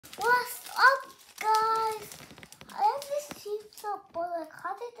What's up, guys? I have this pizza, but I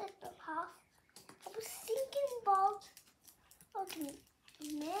cut it in half. I was thinking about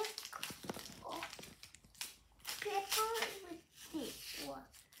make paper with this one.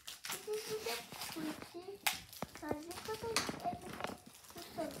 This is a pretty. So you could have everything with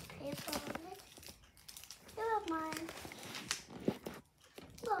some paper on it. Never mind.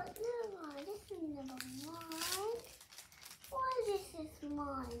 But never mind. This is never mind. Why this is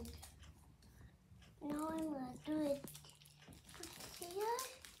mine? Now I'm gonna do it. Put here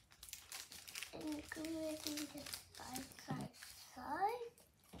and glue it in the side.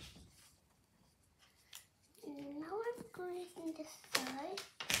 And now I'm gluing it in the side.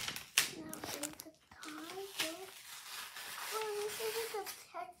 Now in the time. Oh, this is a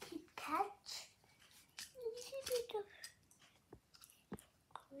patchy patch. This is a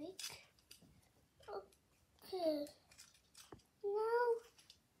quick. Okay. Now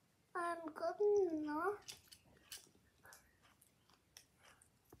I'm gonna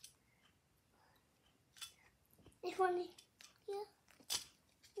this one here.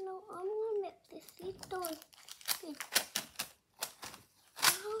 No, I'm gonna make this little bit.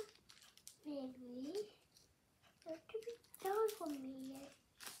 Now maybe have to be down for me.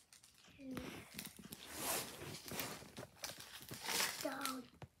 Down.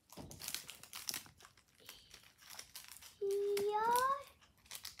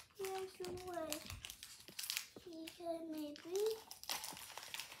 Here's the way. Here maybe.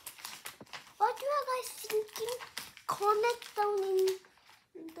 What do you guys thinking? Comment down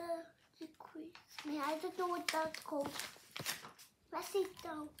in the quiz. I don't know what that's called. Press it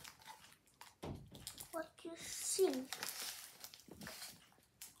down. What you think?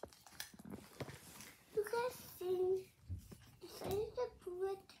 You guys think? Decided to put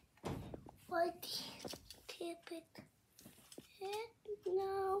it right here. Tip it. And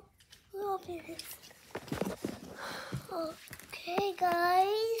now we'll open it. Okay,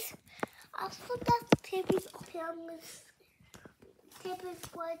 guys. After that tape is okay, I'm going to tape it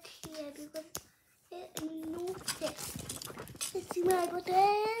right here because it's no tape. Let's see my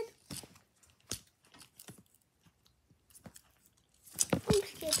button. I'm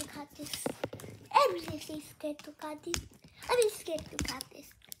scared to cut this. Everybody's scared to cut this. I'm scared to cut this.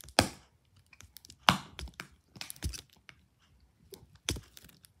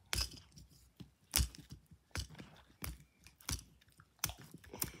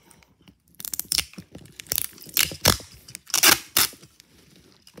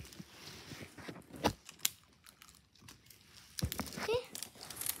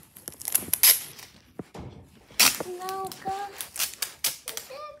 Now, guys, let's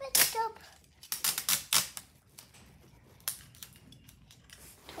have it up.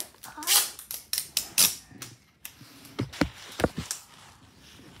 Top card.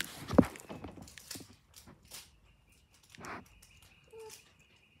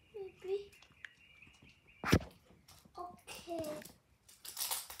 Maybe. Okay.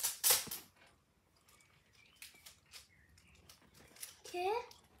 Okay.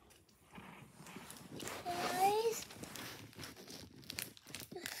 Guys,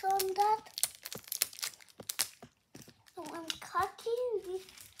 from that, so I'm cutting this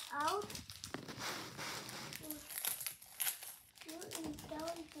out. Putting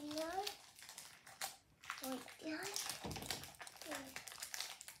down here. Like that.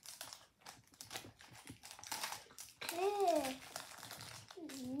 Okay.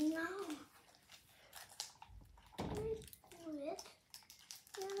 Now let's do it.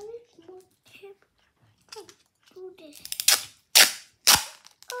 Now let's move tip. Do this.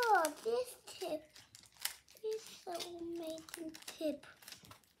 Oh, this tip is the amazing tip.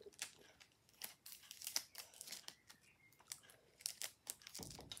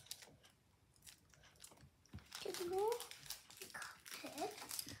 You know, cut it.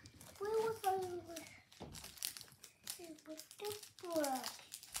 Where was I with the board?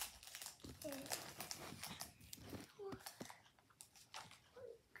 Okay.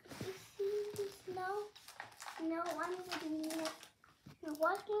 You see this now? Now I'm going to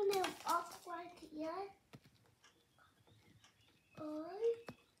working them up right here. I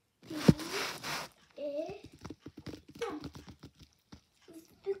do it.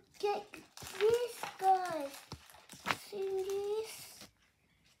 To get this, guys. See this?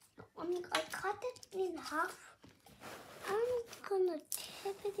 I cut it in half. I'm gonna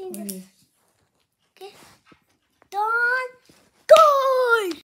tip it in. Okay. Done.